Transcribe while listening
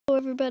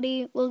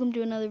everybody, welcome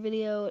to another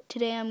video.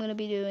 Today I'm going to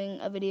be doing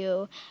a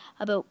video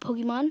about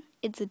Pokemon.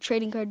 It's a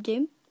trading card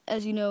game,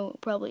 as you know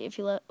probably if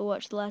you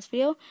watched the last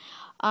video.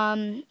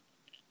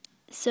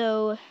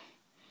 So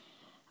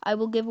I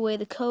will give away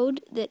the code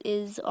that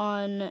is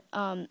on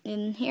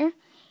in here.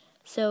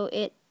 So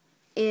it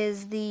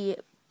is the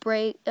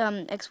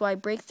XY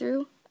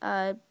breakthrough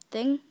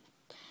thing,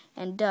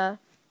 and 10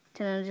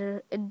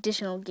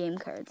 additional game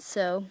cards.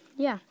 So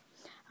yeah,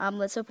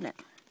 let's open it.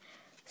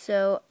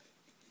 So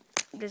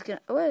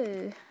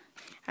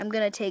I'm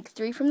gonna take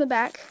 3 from the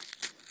back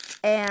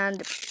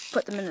and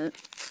put them in the,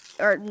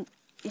 or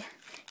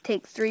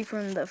take 3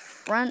 from the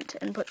front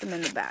and put them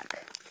in the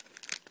back.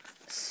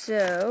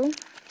 So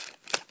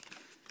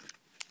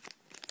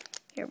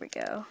here we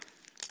go.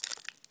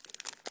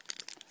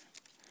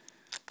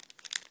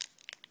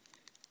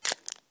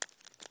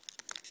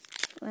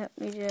 Let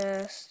me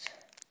just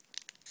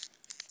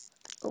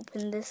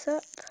open this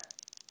up.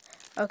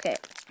 Okay.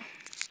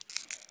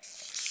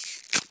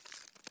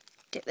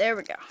 There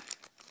we go.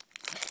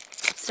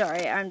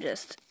 Sorry,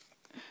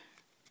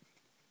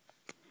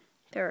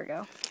 there we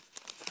go.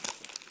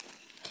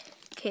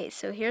 Okay,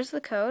 so here's the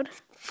code.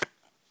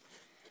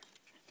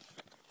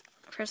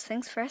 First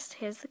things first,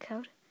 here's the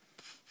code.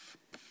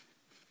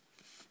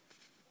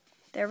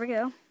 There we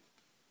go.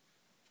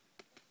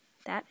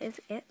 That is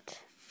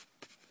it.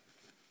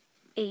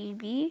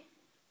 ABY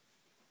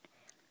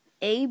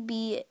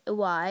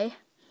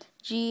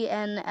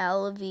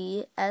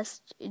GNLV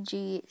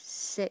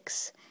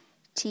SG6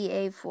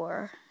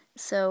 TA4.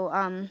 So,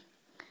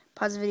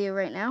 pause the video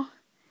right now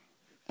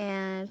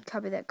and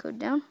copy that code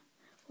down,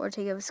 or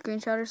take a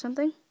screenshot or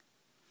something.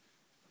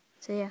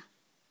 So yeah,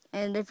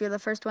 and if you're the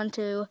first one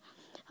to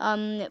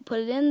put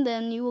it in,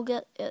 then you will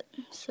get it.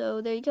 So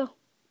there you go.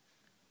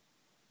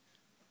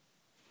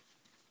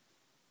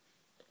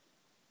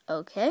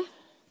 Okay,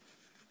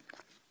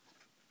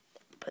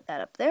 put that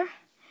up there.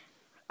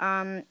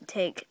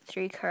 Take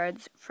 3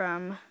 cards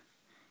from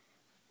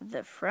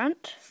the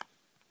front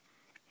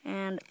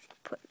and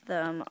put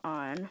them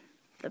on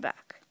the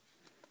back.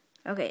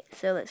 Okay,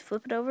 so let's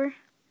flip it over,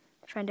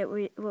 find out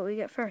what we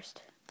get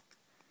first.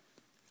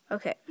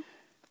 Okay,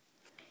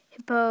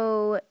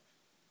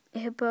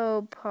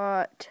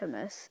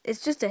 hippopotamus.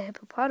 It's just a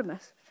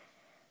hippopotamus.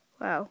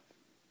 Wow.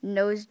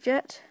 Nose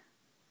jet,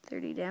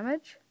 30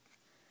 damage.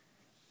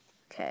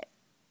 Okay,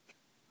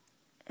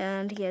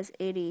 and he has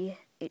 80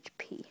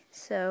 HP.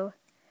 So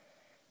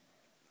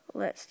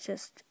let's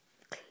just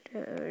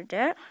clear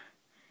that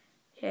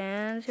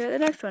and see what the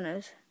next one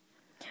is.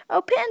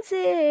 Oh,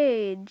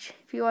 Pansage!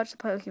 If you watch the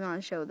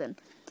Pokemon show, then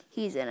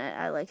he's in it.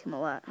 I like him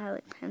a lot. I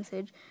like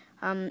Pansage.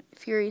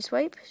 Fury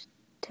Swipe,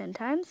 10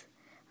 times.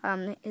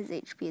 His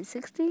HP is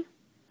 60.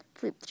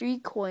 Flip 3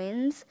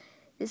 coins.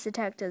 This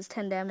attack does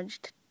 10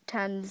 damage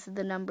times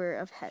the number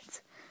of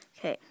heads.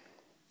 Okay.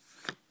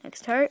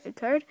 Next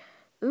card.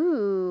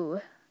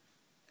 Ooh.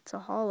 It's a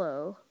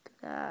holo. Look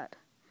at that.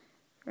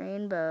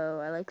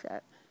 Rainbow. I like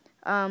that.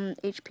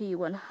 HP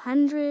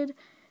 100.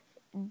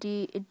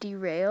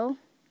 Derail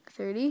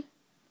 30.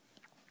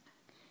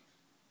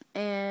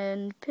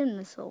 And Pin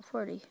Missile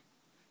 40.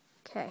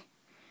 Okay.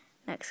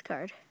 Next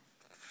card.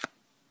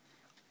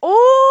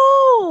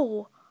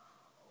 Oh!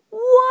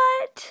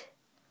 What?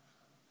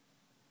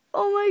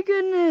 Oh my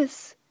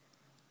goodness.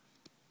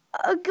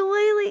 A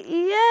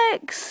Glalie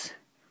EX.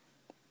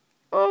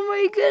 Oh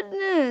my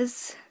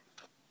goodness.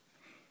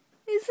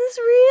 Is this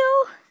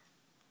real?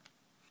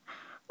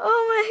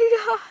 Oh my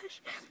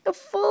gosh. A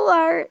full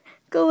art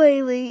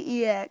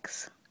Glalie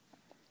EX.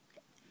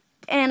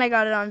 And I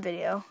got it on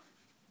video.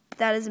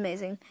 That is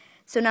amazing.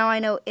 So now I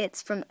know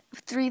it's from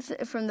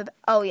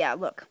oh yeah,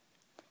 look.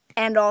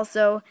 And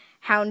also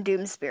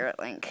Houndoom Spirit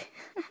Link.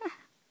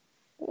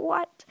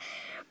 What?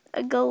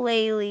 A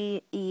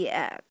Glalie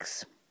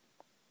EX.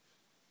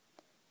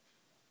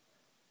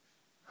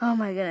 Oh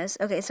my goodness.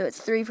 Okay, so it's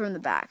 3 from the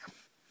back.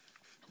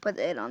 Put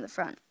it on the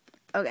front.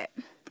 Okay.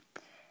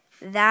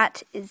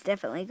 That is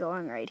definitely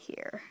going right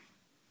here.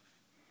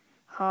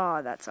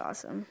 Oh, that's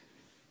awesome.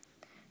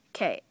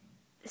 Okay.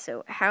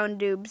 So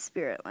Houndoom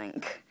Spirit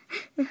Link.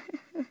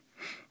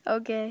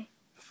 Okay.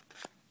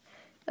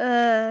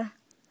 A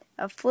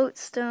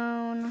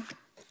Floatstone.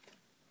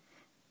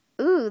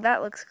 Ooh,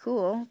 that looks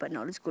cool, but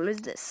not as cool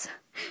as this.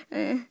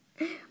 A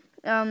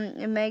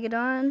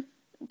Megadon.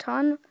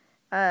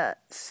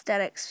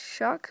 Static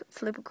Shock.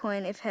 Flip a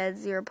coin if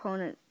heads. Your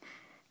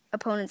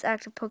opponent's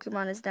active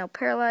Pokemon is now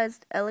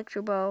paralyzed.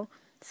 Electro Ball.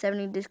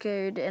 70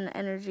 discard and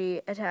energy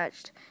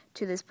attached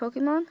to this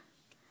Pokemon.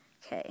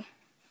 Okay.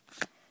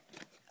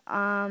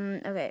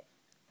 Okay.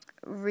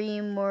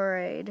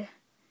 Remoraid.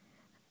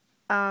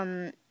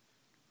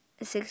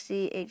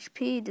 60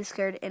 HP.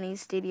 Discard any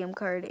stadium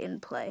card in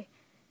play.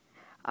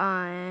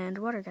 And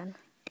Water Gun.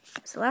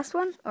 It's the last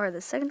one, or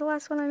the second to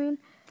last one, I mean.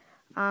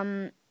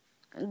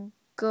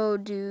 Go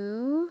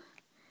do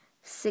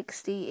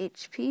 60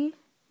 HP.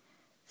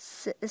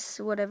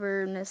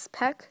 Whateverness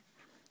Peck.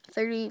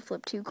 30,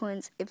 flip 2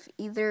 coins. If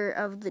either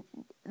of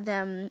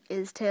them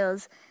is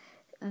tails,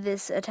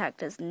 this attack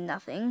does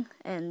nothing.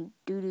 And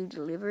doo-doo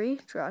delivery,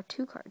 draw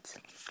 2 cards.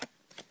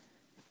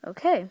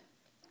 Okay.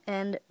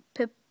 And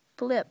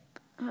Pip-Blip.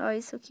 Oh,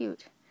 he's so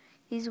cute.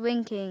 He's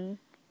winking.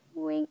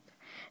 Wink.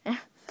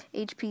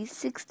 HP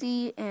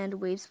 60 and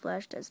Wave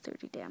Splash does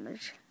 30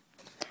 damage.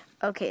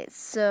 Okay,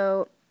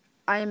 so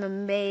I am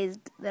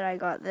amazed that I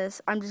got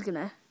this. I'm just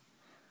gonna...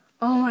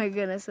 Oh my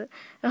goodness.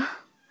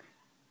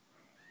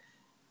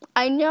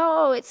 I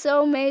know, it's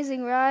so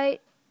amazing,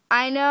 right?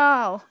 I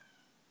know.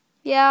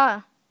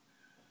 Yeah.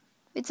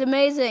 It's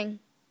amazing.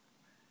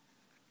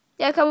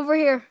 Yeah, come over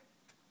here.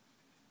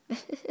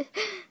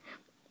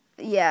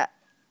 Yeah.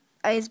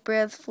 Ice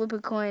Breath, flip a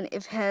coin.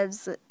 If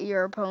heads,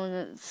 your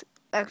opponent's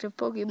active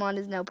Pokemon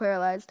is now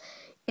paralyzed.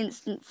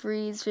 Instant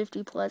freeze,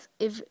 50 plus.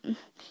 If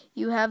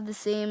you have the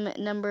same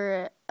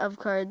number of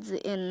cards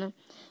in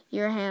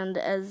your hand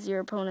as your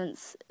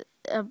opponent,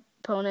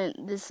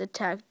 this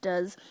attack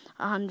does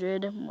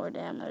 100 more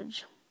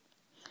damage.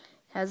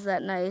 Has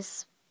that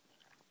nice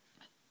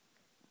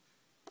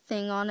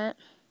thing on it.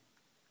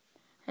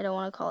 I don't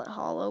want to call it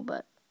hollow,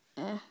 but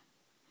I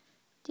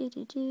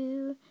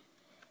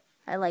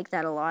like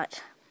that a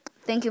lot.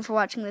 Thank you for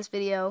watching this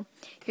video.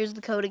 Here's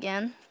the code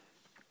again.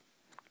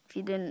 If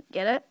you didn't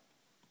get it,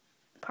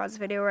 pause the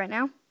video right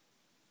now.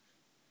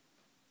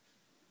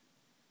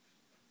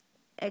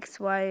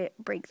 XY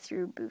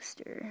Breakthrough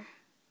Booster.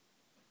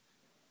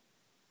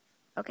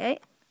 Okay.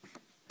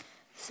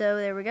 So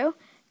there we go.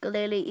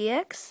 Galele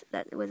EX.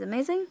 That was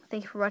amazing.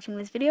 Thank you for watching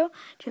this video.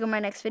 Check out my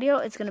next video.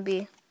 It's going to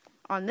be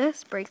on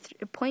this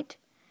Breakthrough Point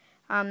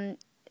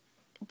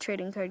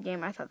trading card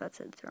game. I thought that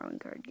said throwing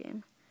card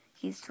game.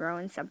 He's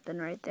throwing something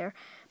right there.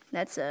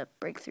 That's a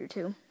breakthrough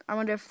too. I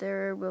wonder if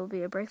there will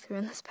be a breakthrough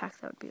in this pack.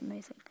 That would be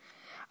amazing.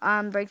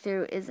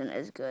 Breakthrough isn't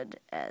as good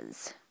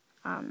as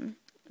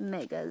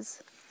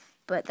Megas,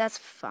 but that's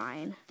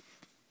fine.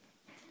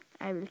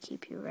 I will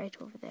keep you right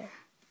over there.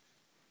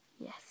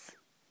 Yes.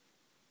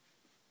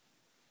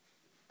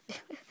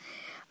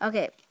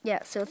 Okay,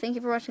 yeah, so thank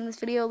you for watching this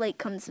video. Like,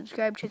 comment,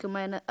 subscribe, check out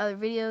my other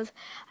videos.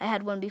 I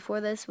had one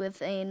before this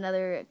with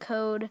another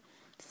code.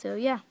 So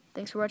yeah,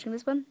 thanks for watching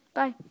this one.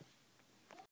 Bye.